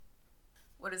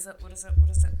What is up? What is up? What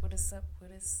is up? What is up?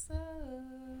 What is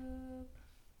up?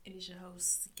 It is your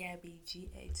host, Gabby,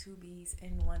 G-A-2-B's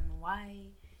and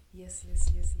 1Y. Yes,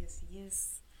 yes, yes, yes,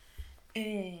 yes.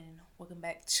 And welcome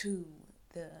back to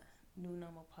the New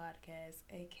Normal Podcast,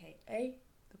 a.k.a.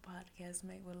 the podcast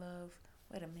made with love.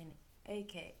 Wait a minute.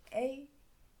 A.k.a.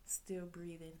 Still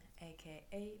Breathing,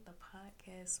 a.k.a. the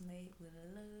podcast made with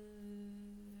love.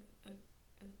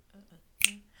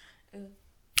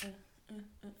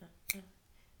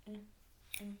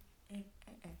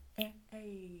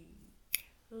 Hey.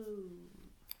 Ooh.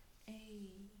 Hey.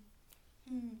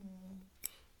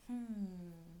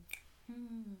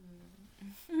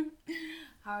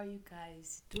 How are you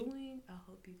guys doing? I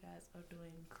hope you guys are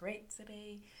doing great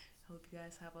today. I hope you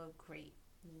guys have a great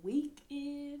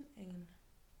weekend and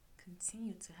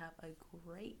continue to have a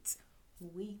great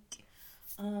week.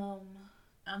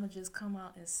 I'ma just come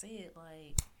out and say it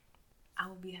like I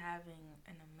will be having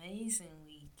an amazing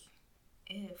week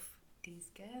if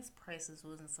these gas prices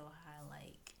wasn't so high.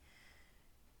 Like,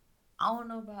 I don't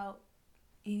know about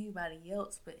anybody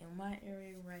else, but in my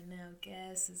area right now,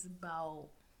 gas is about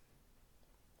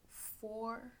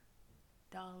 $4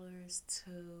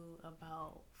 to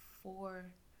about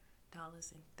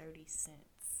 $4.30.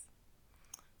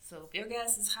 So if your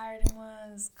gas is higher than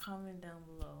mine, comment down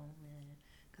below, man.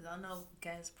 Because I know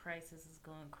gas prices is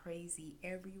going crazy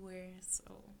everywhere.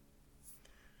 So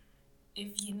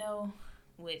if you know,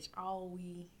 which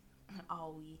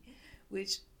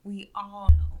we all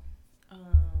know,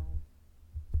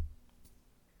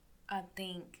 I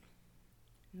think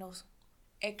no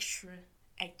extra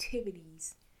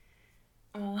activities,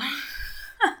 because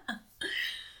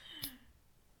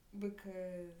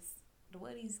the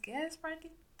way these gas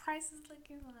prices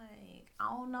looking, like, I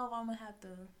don't know if I'm gonna have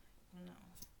to,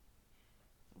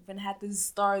 I'm gonna have to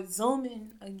start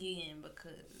zooming again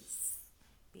because,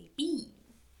 baby,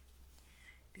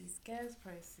 these gas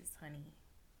prices, honey.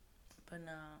 But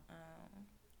nah,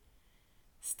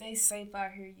 stay safe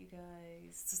out here, you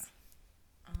guys.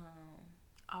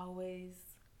 Always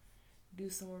do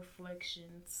some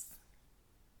reflections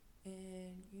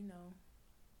and,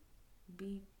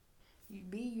 be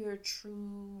your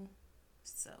true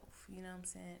self, you know what I'm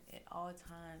saying, at all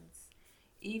times.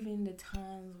 Even the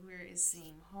times where it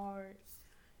seemed hard,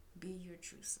 be your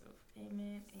true self.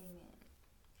 Amen, amen.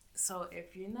 So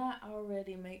if you're not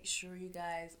already, make sure you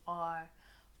guys are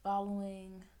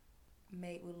following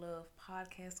Made with Love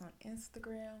podcast on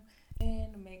Instagram,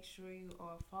 and make sure you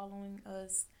are following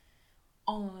us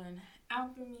on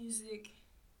Apple Music.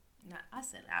 I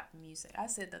said Apple Music. I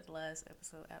said that the last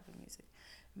episode, Apple Music.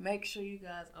 Make sure you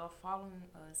guys are following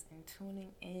us and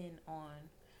tuning in on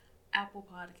Apple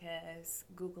Podcasts,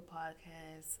 Google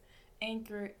Podcasts,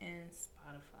 Anchor, and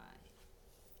Spotify.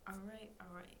 All right.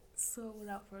 So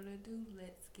without further ado,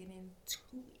 let's get into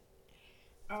it.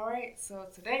 All right. So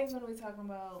today we're going to be talking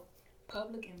about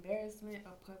public embarrassment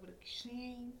or public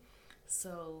shame.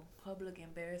 So public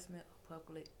embarrassment or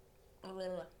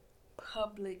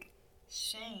public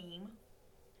shame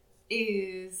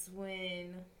is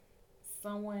when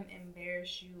someone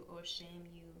embarrass you or shame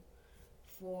you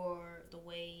for the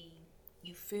way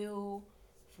you feel,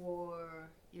 for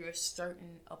your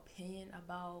certain opinion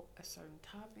about a certain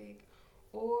topic,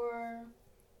 or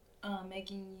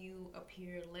making you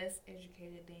appear less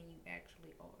educated than you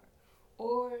actually are,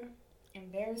 or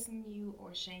embarrassing you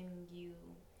or shaming you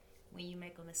when you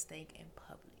make a mistake in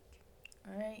public.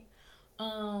 All right.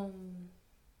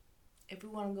 If we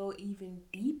want to go even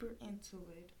deeper into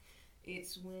it,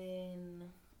 it's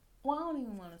when, well, I don't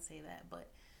even want to say that, but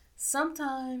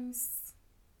sometimes,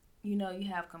 you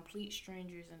have complete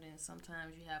strangers, and then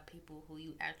sometimes you have people who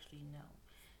you actually know.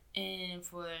 And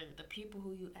for the people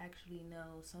who you actually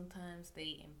know, sometimes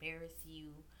they embarrass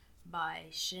you by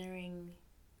sharing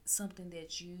something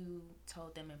that you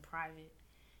told them in private,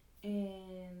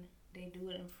 and they do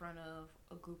it in front of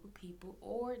a group of people,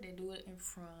 or they do it in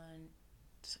front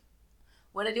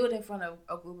of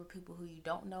a group of people who you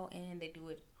don't know, and they do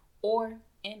it, or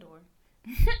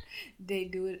they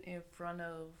do it in front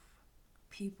of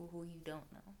people who you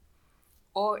don't know.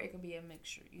 Or it can be a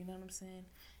mixture, you know what I'm saying?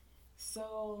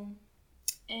 So,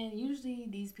 and usually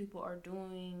these people are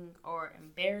doing or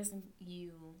embarrassing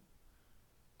you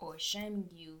or shaming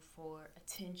you for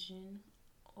attention,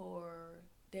 or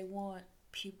they want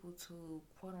people to,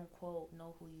 quote unquote,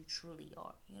 know who you truly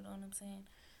are. You know what I'm saying?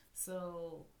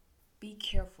 So be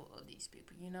careful of these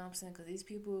people. You know what I'm saying? Because these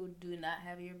people do not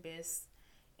have your best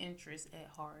interest at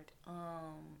heart.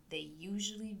 They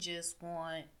usually just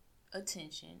want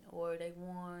attention, or they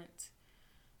want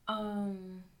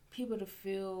people to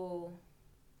feel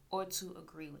or to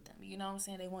agree with them. You know what I'm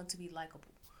saying? They want to be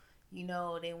likable.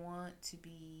 They want to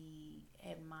be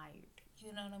admired.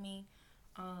 You know what I mean?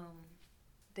 Um,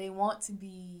 they want to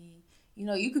be,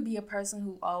 you could be a person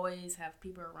who always have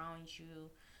people around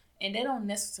you, and they don't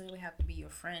necessarily have to be your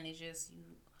friend. It's just you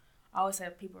always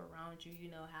have people around you.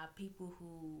 Have people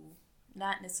who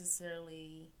not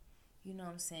necessarily, what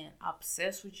I'm saying,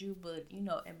 obsessed with you, but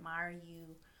admire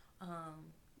you.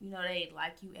 They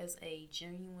like you as a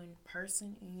genuine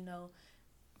person, and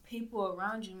people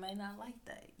around you may not like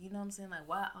that. You know what I'm saying? Like,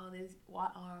 why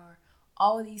are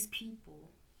all these people,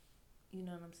 you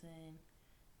know what I'm saying,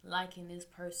 liking this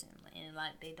person, and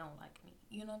like they don't like me?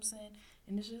 You know what I'm saying?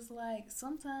 And it's just like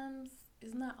sometimes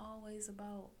it's not always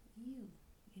about you.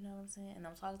 You know what I'm saying? And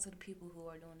I'm talking to the people who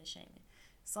are doing the shaming.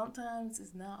 Sometimes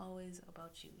it's not always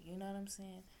about you. You know what I'm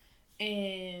saying?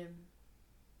 And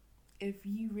if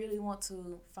you really want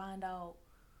to find out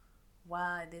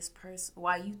why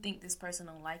you think this person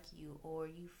don't like you, or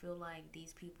you feel like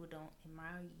these people don't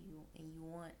admire you, and you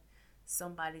want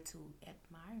somebody to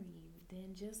admire you,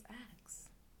 then just ask.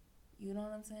 You know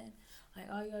what I'm saying? Like,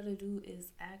 all you gotta do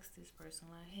is ask this person,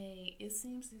 like, hey, it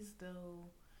seems as though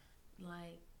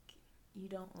like you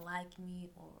don't like me,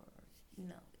 or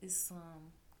it's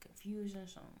some confusion,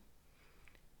 some,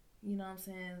 what I'm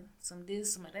saying, some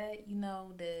this, some of that,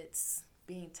 that's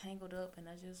being tangled up, and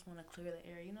I just want to clear the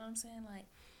air. You know what I'm saying? Like,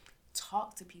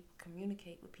 talk to people,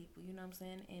 communicate with people. You know what I'm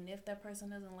saying? And if that person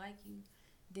doesn't like you,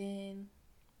 then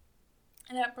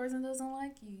that person doesn't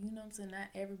like you. You know what I'm saying? Not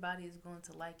everybody is going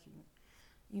to like you.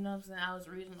 You know what I'm saying? I was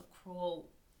reading a quote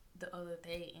the other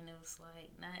day, and it was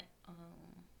like,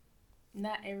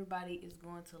 not everybody is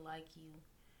going to like you,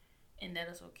 and that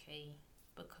is okay,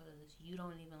 because you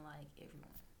don't even like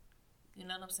everyone. You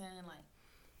know what I'm saying? Like,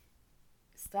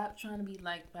 stop trying to be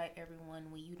liked by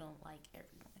everyone when you don't like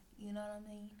everyone. You know what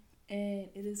I mean? And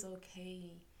it is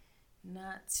okay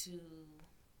not to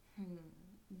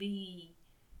be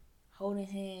holding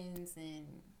hands and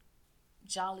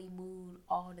jolly mood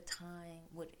all the time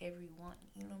with everyone.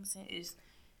 You know what I'm saying?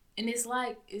 It's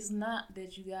like, it's not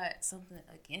that you got something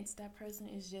against that person.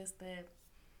 It's just that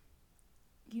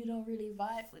you don't really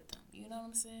vibe with them. You know what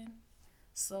I'm saying?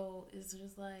 So it's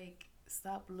just like,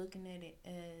 stop looking at it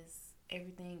as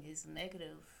everything is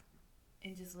negative,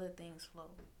 and just let things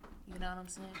flow. You know what I'm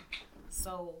saying?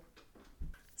 So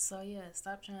yeah,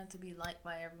 stop trying to be liked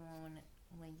by everyone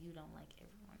when you don't like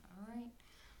everyone. All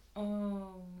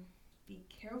right. Be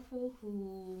careful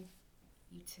who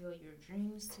you tell your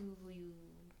dreams to, who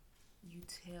you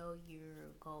tell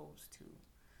your goals to,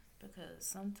 because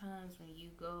sometimes when you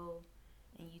go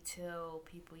and you tell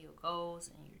people your goals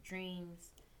and your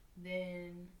dreams,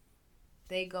 then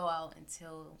they go out and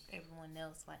tell everyone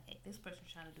else, like, hey, this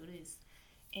person's trying to do this,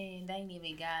 and they ain't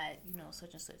even got,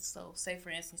 such and such. So say for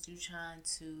instance, you trying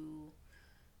to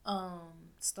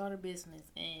start a business,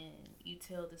 and you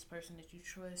tell this person that you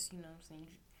trust, you know what I'm saying,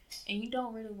 and you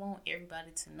don't really want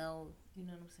everybody to know, you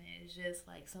know what I'm saying, it's just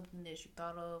like something that you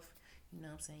thought of, you know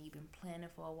what I'm saying, you've been planning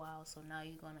for a while, so now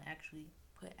you're gonna actually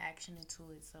put action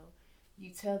into it. So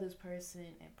you tell this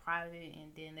person in private,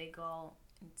 and then they go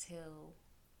and tell,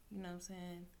 you know what I'm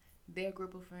saying, their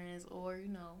group of friends, or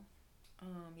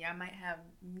y'all might have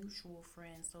mutual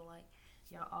friends, so like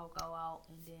y'all all go out,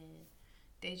 and then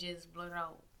they just blurt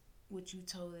out what you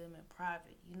told them in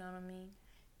private. You know what I mean?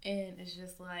 And it's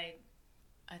just like,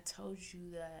 I told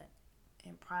you that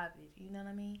in private. You know what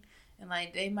I mean? And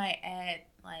like, they might add,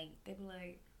 like, they be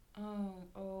like,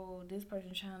 oh, this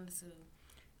person trying to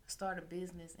start a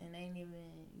business, and they ain't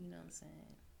even, you know what I'm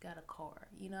saying, got a car.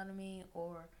 You know what I mean?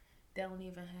 Or they don't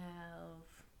even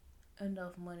have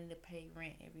enough money to pay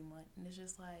rent every month. And it's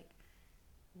just like,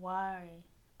 why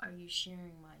are you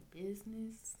sharing my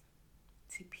business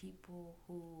to people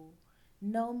who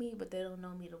know me, but they don't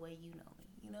know me the way you know me?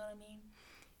 You know what I mean?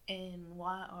 And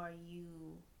why are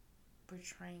you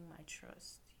betraying my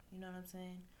trust? You know what I'm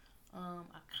saying?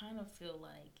 I kind of feel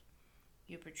like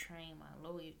you're betraying my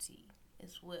loyalty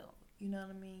as well. You know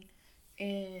what I mean?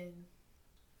 And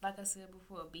like I said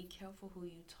before, be careful who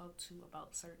you talk to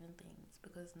about certain things,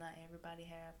 because not everybody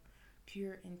have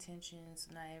pure intentions.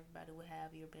 Not everybody will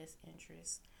have your best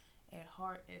interests at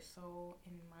heart, at soul,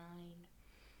 and mind.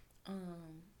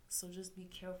 So just be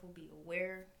careful, be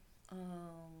aware.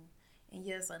 And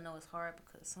yes, I know it's hard,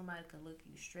 because somebody can look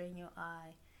you straight in your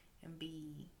eye and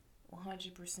be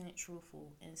 100%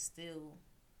 truthful and still,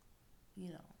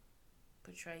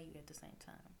 betray you at the same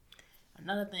time.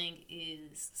 Another thing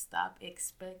is, stop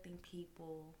expecting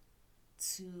people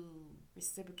to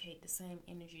reciprocate the same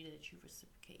energy that you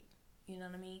reciprocate. You know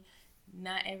what I mean?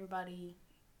 Not everybody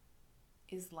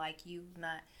is like you.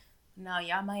 Not now.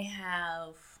 Y'all might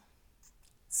have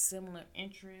similar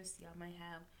interests. Y'all might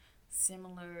have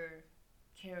similar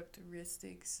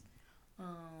characteristics,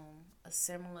 a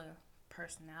similar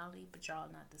personality, but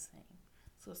y'all not the same.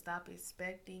 So stop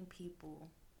expecting people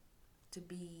to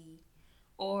be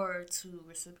or to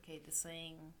reciprocate the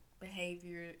same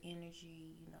behavior,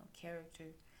 energy,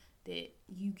 character that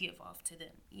you give off to them.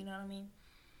 You know what I mean?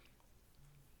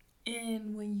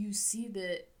 And when you see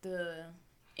that the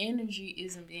energy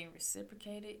isn't being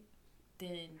reciprocated,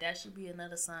 then that should be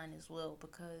another sign as well,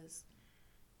 because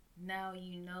now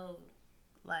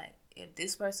like, if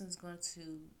this person's going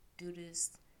to do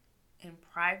this in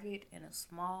private in a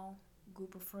small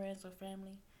group of friends or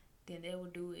family, then they will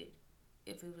do it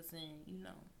if it was in,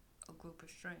 a group of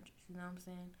strangers. You know what I'm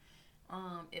saying?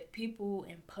 If people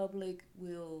in public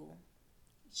will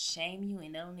shame you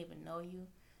and they don't even know you,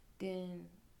 then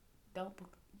don't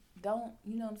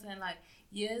you know what I'm saying? Like,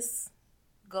 yes,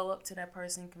 go up to that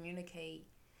person, communicate,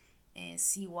 and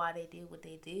see why they did what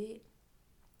they did.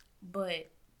 But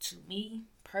to me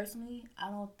personally, I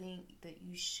don't think that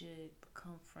you should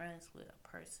become friends with a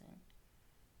person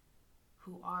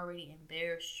who already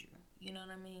embarrassed you. You know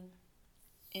what I mean?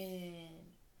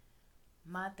 And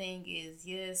my thing is,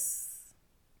 yes,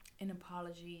 an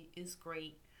apology is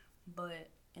great, but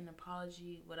an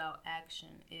apology without action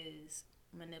is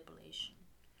manipulation.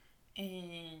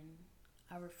 And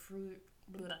I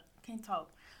can't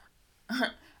talk.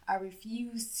 I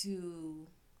refuse to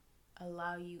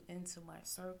allow you into my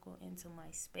circle, into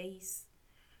my space,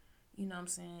 you know what I'm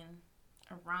saying,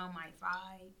 around my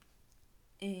vibe,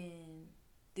 and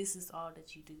this is all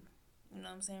that you do. You know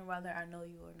what I'm saying? Whether I know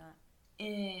you or not.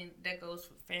 And that goes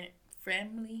for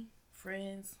family,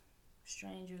 friends,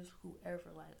 strangers,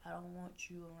 whoever. Like, I don't want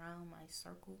you around my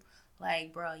circle.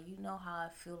 Like, bro, you know how I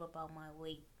feel about my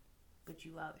weight, but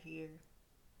you out here,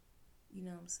 you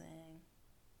know what I'm saying,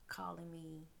 calling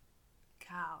me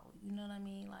cow. You know what I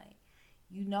mean? Like,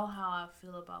 you know how I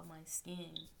feel about my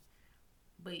skin,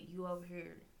 but you over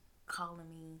here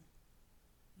calling me,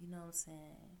 you know what I'm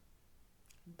saying,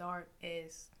 dark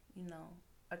as,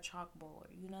 a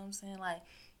chalkboard. You know what I'm saying? Like,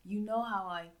 you know how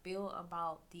I feel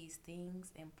about these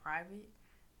things in private.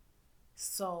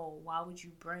 So why would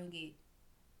you bring it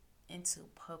into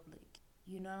public?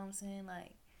 You know what I'm saying?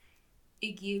 Like,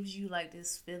 it gives you like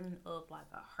this feeling of like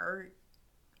a hurt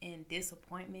and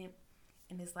disappointment,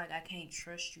 and it's like I can't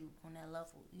trust you on that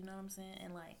level. You know what I'm saying?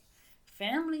 And like,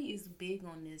 family is big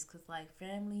on this, because like,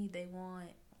 family, they want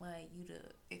like you to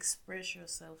express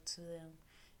yourself to them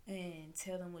and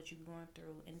tell them what you're going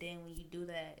through. And then when you do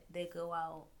that, they go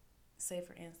out, say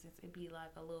for instance, it'd be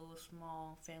like a little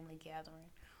small family gathering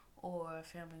or a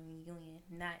family reunion.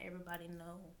 Not everybody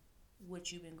know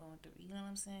what you've been going through. You know what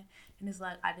I'm saying? And it's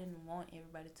like, I didn't want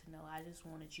everybody to know. I just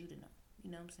wanted you to know.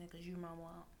 You know what I'm saying? Because you're my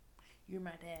mom. You're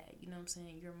my dad. You know what I'm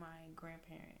saying? You're my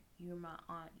grandparent. You're my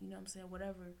aunt. You know what I'm saying?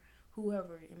 Whatever,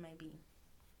 whoever it may be.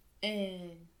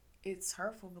 And it's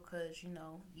hurtful because,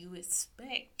 you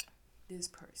expect this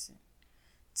person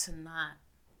to not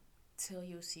tell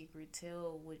your secret,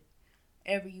 tell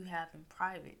whatever you have in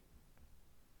private,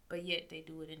 but yet they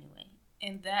do it anyway.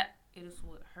 And that is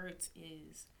what hurts,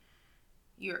 is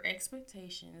your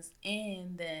expectations,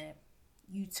 and that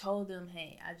you told them,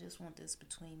 hey, I just want this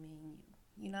between me and you.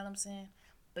 You know what I'm saying?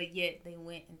 But yet they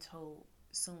went and told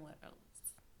someone else.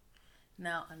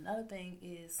 Now, another thing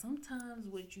is, sometimes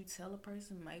what you tell a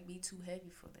person might be too heavy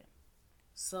for them.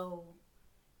 So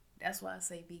that's why I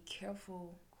say be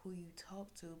careful who you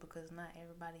talk to, because not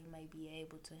everybody may be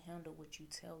able to handle what you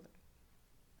tell them.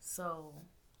 So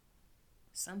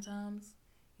sometimes,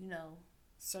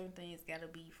 certain things gotta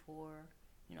be for,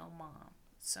 mom.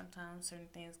 Sometimes certain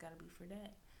things gotta be for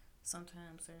dad.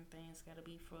 Sometimes certain things gotta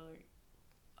be for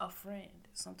a friend.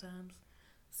 Sometimes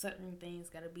certain things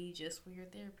gotta be just for your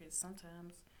therapist.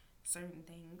 Sometimes certain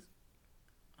things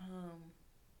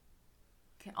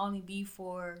can only be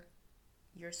for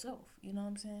yourself. You know what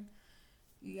I'm saying?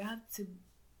 You have to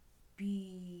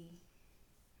be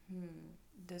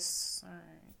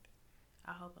discerned.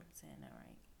 I hope I'm saying that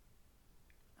right.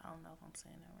 I don't know if I'm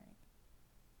saying that right,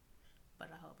 but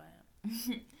I hope I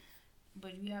am.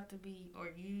 But you have to be, or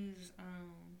use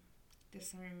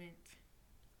discernment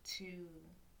to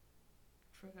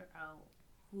figure out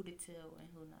who to tell and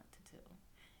who not to tell.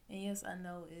 And yes, I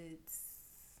know it's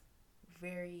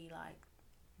very like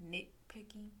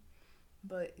nitpicking,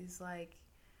 but it's like,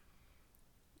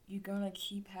 you're gonna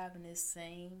keep having this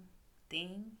same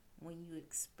thing when you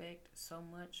expect so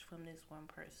much from this one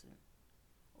person,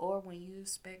 or when you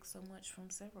expect so much from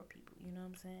several people. You know what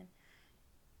I'm saying?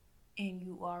 And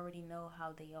you already know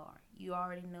how they are. You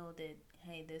already know that,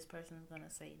 hey, this person is gonna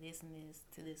say this and this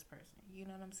to this person. You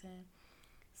know what I'm saying?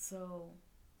 So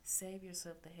save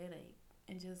yourself the headache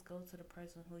and just go to the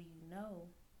person who you know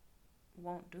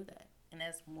won't do that. And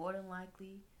that's more than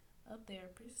likely a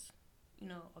therapist,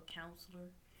 a counselor,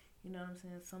 you know what I'm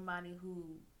saying? Somebody who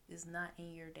is not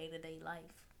in your day to day life.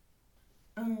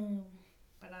 Um,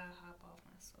 but I hop off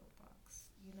my soapbox.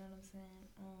 You know what I'm saying?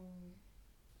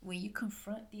 When you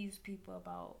confront these people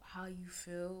about how you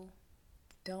feel,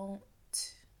 don't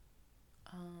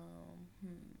um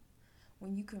hmm,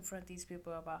 when you confront these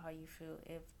people about how you feel,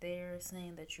 if they're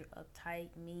saying that you're uptight,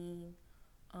 mean,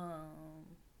 um,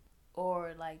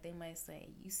 or like they might say,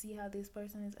 you see how this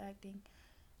person is acting?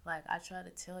 Like I try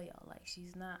to tell y'all, like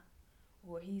she's not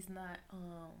or he's not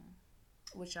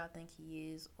what y'all think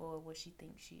he is or what she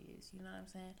thinks she is. You know what I'm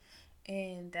saying?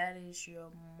 And that is your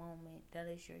moment. That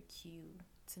is your cue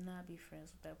to not be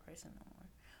friends with that person no more.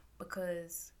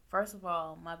 Because first of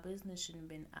all, my business shouldn't have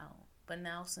been out. But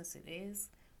now since it is,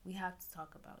 we have to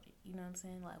talk about it. You know what I'm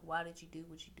saying? Like why did you do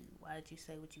what you do? Why did you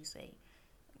say what you say?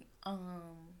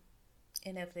 Um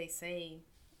and if they say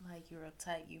like you're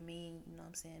uptight, you mean, you know what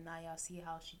I'm saying? Now y'all see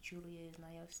how she truly is. Now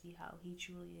y'all see how he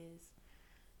truly is.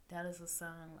 That is a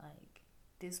sign like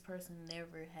this person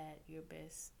never had your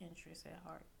best interest at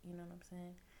heart. You know what I'm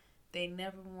saying? They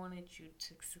never wanted you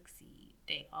to succeed.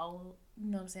 They all, you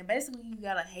know what I'm saying? Basically, you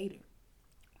got a hater,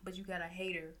 but you got a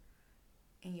hater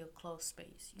in your close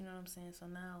space. You know what I'm saying? So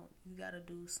now you got to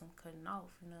do some cutting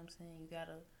off. You know what I'm saying? You got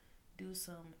to do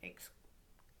some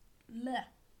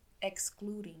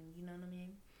excluding. You know what I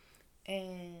mean?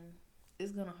 And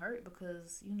it's going to hurt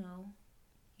because,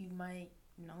 you might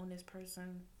know this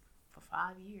person for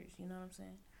 5 years. You know what I'm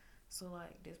saying? So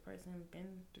like this person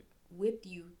been with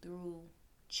you through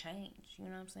change. You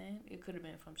know what I'm saying? It could have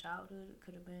been from childhood. It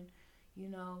could have been, you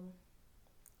know,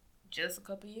 just a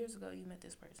couple years ago you met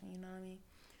this person. You know what I mean?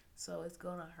 So it's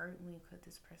gonna hurt when you cut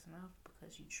this person off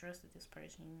because you trusted this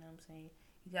person. You know what I'm saying?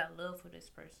 You got love for this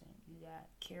person. You got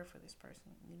care for this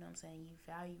person. You know what I'm saying? You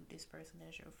value this person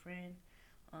as your friend.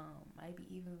 Maybe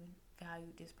even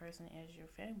value this person as your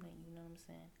family. You know what I'm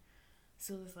saying?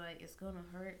 So it's like it's gonna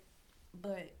hurt,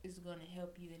 but it's gonna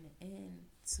help you in the end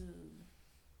to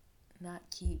not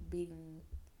keep being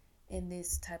in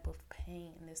this type of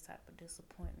pain and this type of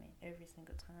disappointment every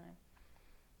single time.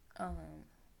 Um,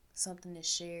 Something is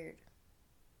shared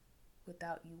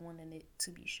without you wanting it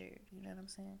to be shared. You know what I'm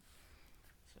saying?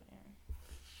 So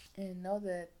yeah. And know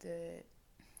that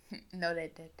know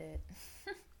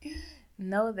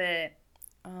know that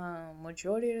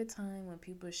majority of the time when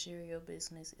people share your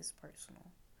business is personal.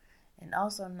 And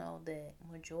also know that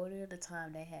majority of the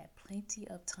time they had plenty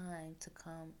of time to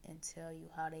come and tell you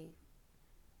how they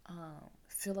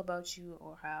feel about you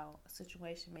or how a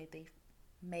situation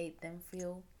made them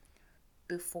feel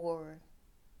before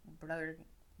blurting.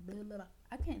 Blah, blah, blah.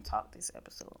 I can't talk this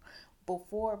episode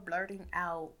before blurting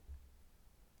out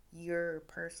your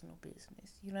personal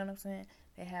business. You know what I'm saying?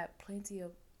 They had plenty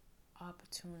of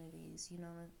opportunities,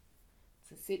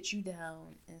 to sit you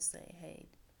down and say, "Hey,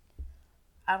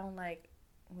 I don't like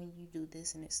when you do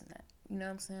this and this and that." You know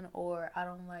what I'm saying? Or I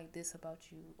don't like this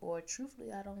about you. Or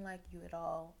truthfully, I don't like you at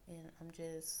all, and I'm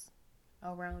just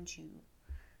around you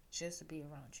just to be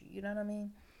around you. You know what I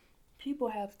mean? People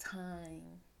have time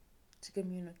to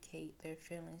communicate their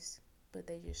feelings, but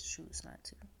they just choose not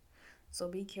to. So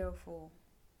be careful.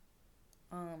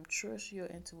 Trust your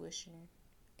intuition.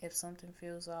 If something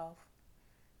feels off,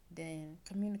 then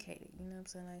communicate it. You know what I'm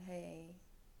saying? Like, hey,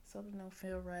 something don't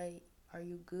feel right. Are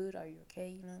you good? Are you okay?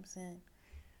 You know what I'm saying?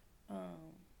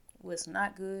 Um, what's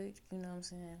not good? You know what I'm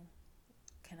saying?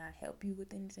 Can I help you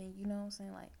with anything? You know what I'm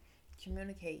saying? Like,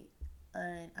 communicate.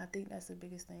 And I think that's the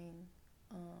biggest thing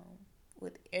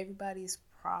with everybody's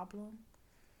problem.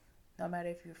 No matter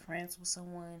if you're friends with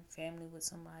someone, family with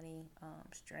somebody,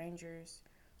 strangers,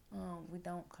 we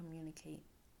don't communicate.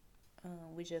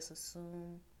 We just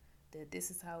assume that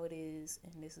this is how it is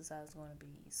and this is how it's going to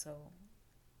be. So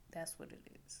that's what it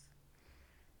is.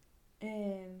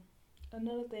 And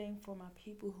another thing for my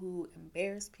people who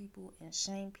embarrass people and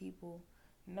shame people,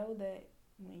 know that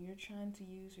when you're trying to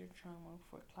use your trauma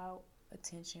for clout,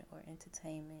 attention, or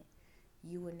entertainment,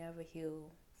 you will never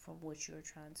heal from what you're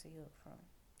trying to heal from.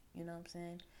 You know what I'm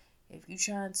saying? If you're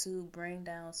trying to bring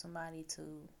down somebody to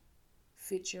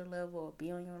fit your level or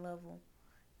be on your level,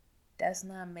 that's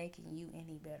not making you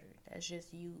any better. That's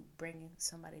just you bringing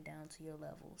somebody down to your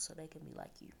level so they can be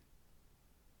like you.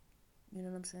 You know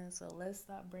what I'm saying? So let's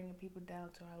stop bringing people down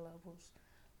to our levels.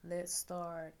 Let's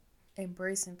start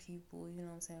embracing people, you know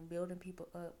what I'm saying? Building people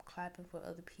up, clapping for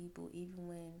other people, even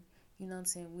when, you know what I'm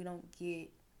saying, we don't get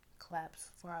claps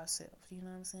for ourselves. You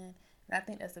know what I'm saying? And I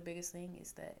think that's the biggest thing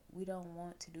is that we don't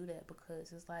want to do that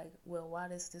because it's like, well, why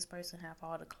does this person have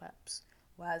all the claps?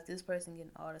 Why is this person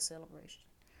getting all the celebration?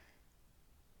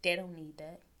 They don't need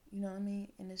that. You know what I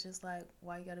mean? And it's just like,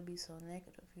 why you gotta be so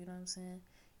negative? You know what I'm saying?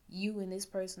 You and this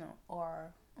person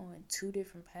are on two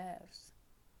different paths.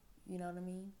 You know what I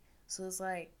mean? So it's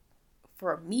like,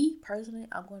 for me personally,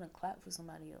 I'm going to clap for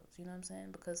somebody else. You know what I'm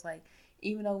saying? Because, like,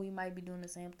 even though we might be doing the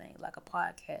same thing, like a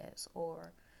podcast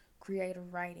or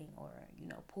creative writing or,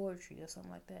 poetry or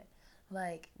something like that,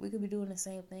 like, we could be doing the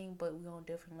same thing, but we're on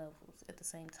different levels at the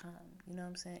same time. You know what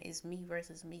I'm saying? It's me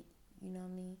versus me. You know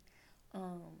what I mean?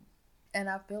 Um, and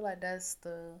I feel like that's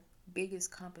the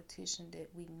biggest competition that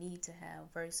we need to have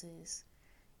versus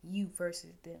you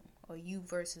versus them or you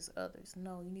versus others.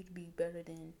 No, you need to be better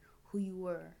than who you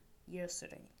were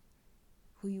yesterday,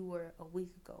 who you were a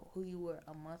week ago, who you were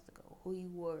a month ago, who you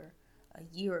were a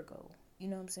year ago. You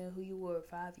know what I'm saying? Who you were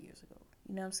 5 years ago.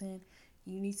 You know what I'm saying?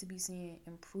 You need to be seeing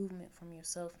improvement from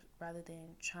yourself rather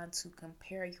than trying to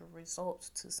compare your results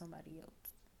to somebody else.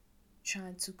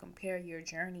 Trying to compare your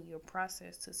journey, your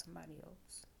process to somebody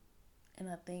else. And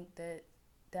I think that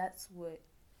that's what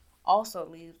also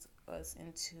leads us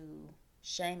into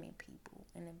shaming people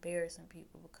and embarrassing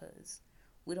people because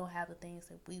we don't have the things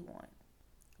that we want.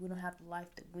 We don't have the life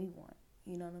that we want.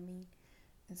 You know what I mean?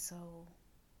 And so,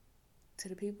 to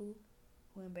the people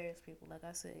who embarrass people, like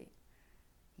I said,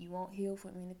 you won't heal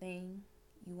from anything.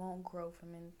 You won't grow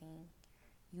from anything.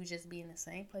 You just be in the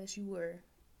same place you were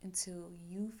until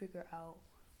you figure out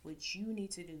what you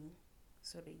need to do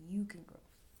so that you can grow.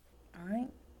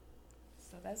 Alright?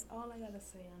 So that's all I gotta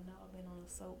say. I know I've been on a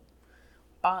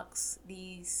soapbox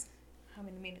these, how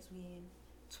many minutes we in?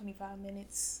 25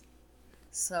 minutes.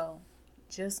 So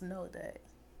just know that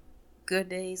good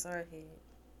days are ahead.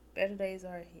 Better days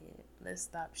are ahead. Let's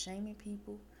stop shaming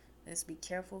people. Let's be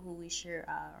careful who we share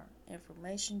our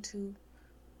information to,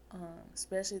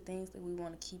 especially things that we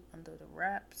want to keep under the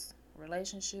wraps.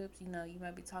 Relationships, you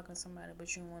might be talking to somebody,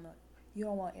 but you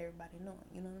don't want everybody knowing.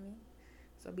 You know what I mean?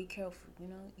 So be careful.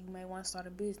 You may want to start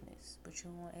a business, but you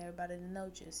don't want everybody to know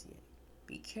just yet.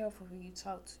 Be careful who you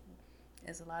talk to.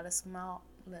 There's a lot of small.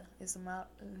 It's about.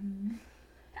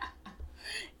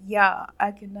 Yeah,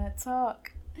 I cannot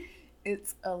talk.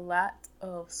 It's a lot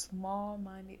of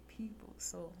small-minded people,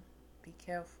 so be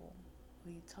careful who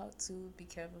you talk to. Be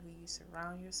careful who you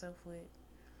surround yourself with.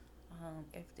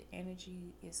 If the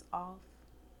energy is off,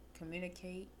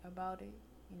 communicate about it.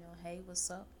 Hey,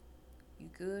 what's up? You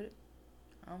good?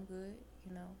 I'm good.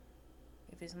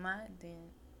 If it's not, then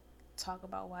talk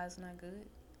about why it's not good.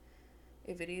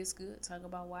 If it is good, talk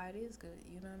about why it is good.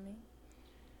 You know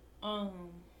what I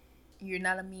mean? You're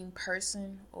not a mean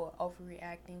person or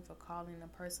overreacting for calling a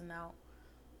person out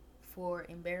for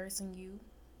embarrassing you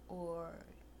or,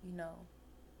 you know,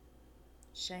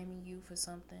 shaming you for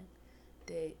something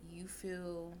that you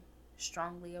feel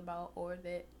strongly about or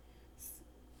that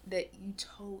you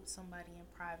told somebody in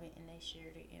private and they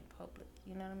shared it in public.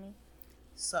 You know what I mean?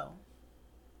 So,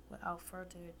 without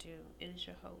further ado, it is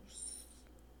your host,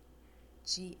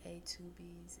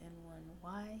 GA2Bs and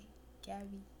 1Y,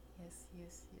 Gabby. Yes,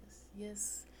 yes, yes,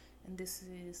 yes. And this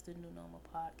is the New Normal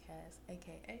Podcast,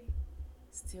 aka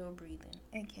Still Breathing,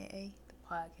 aka the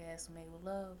podcast made with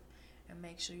love. And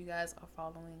make sure you guys are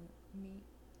following me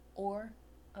or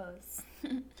us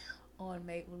on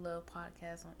Made with Love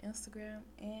Podcast on Instagram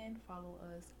and follow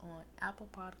us on Apple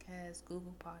Podcasts,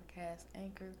 Google Podcasts,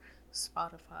 Anchor,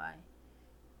 Spotify,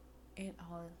 and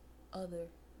all other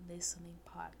listening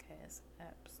podcast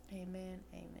apps. Amen.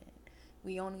 Amen.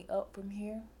 We only up from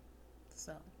here.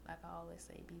 So, like I always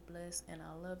say, be blessed and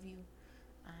I love you.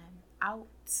 I'm out.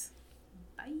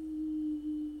 Bye.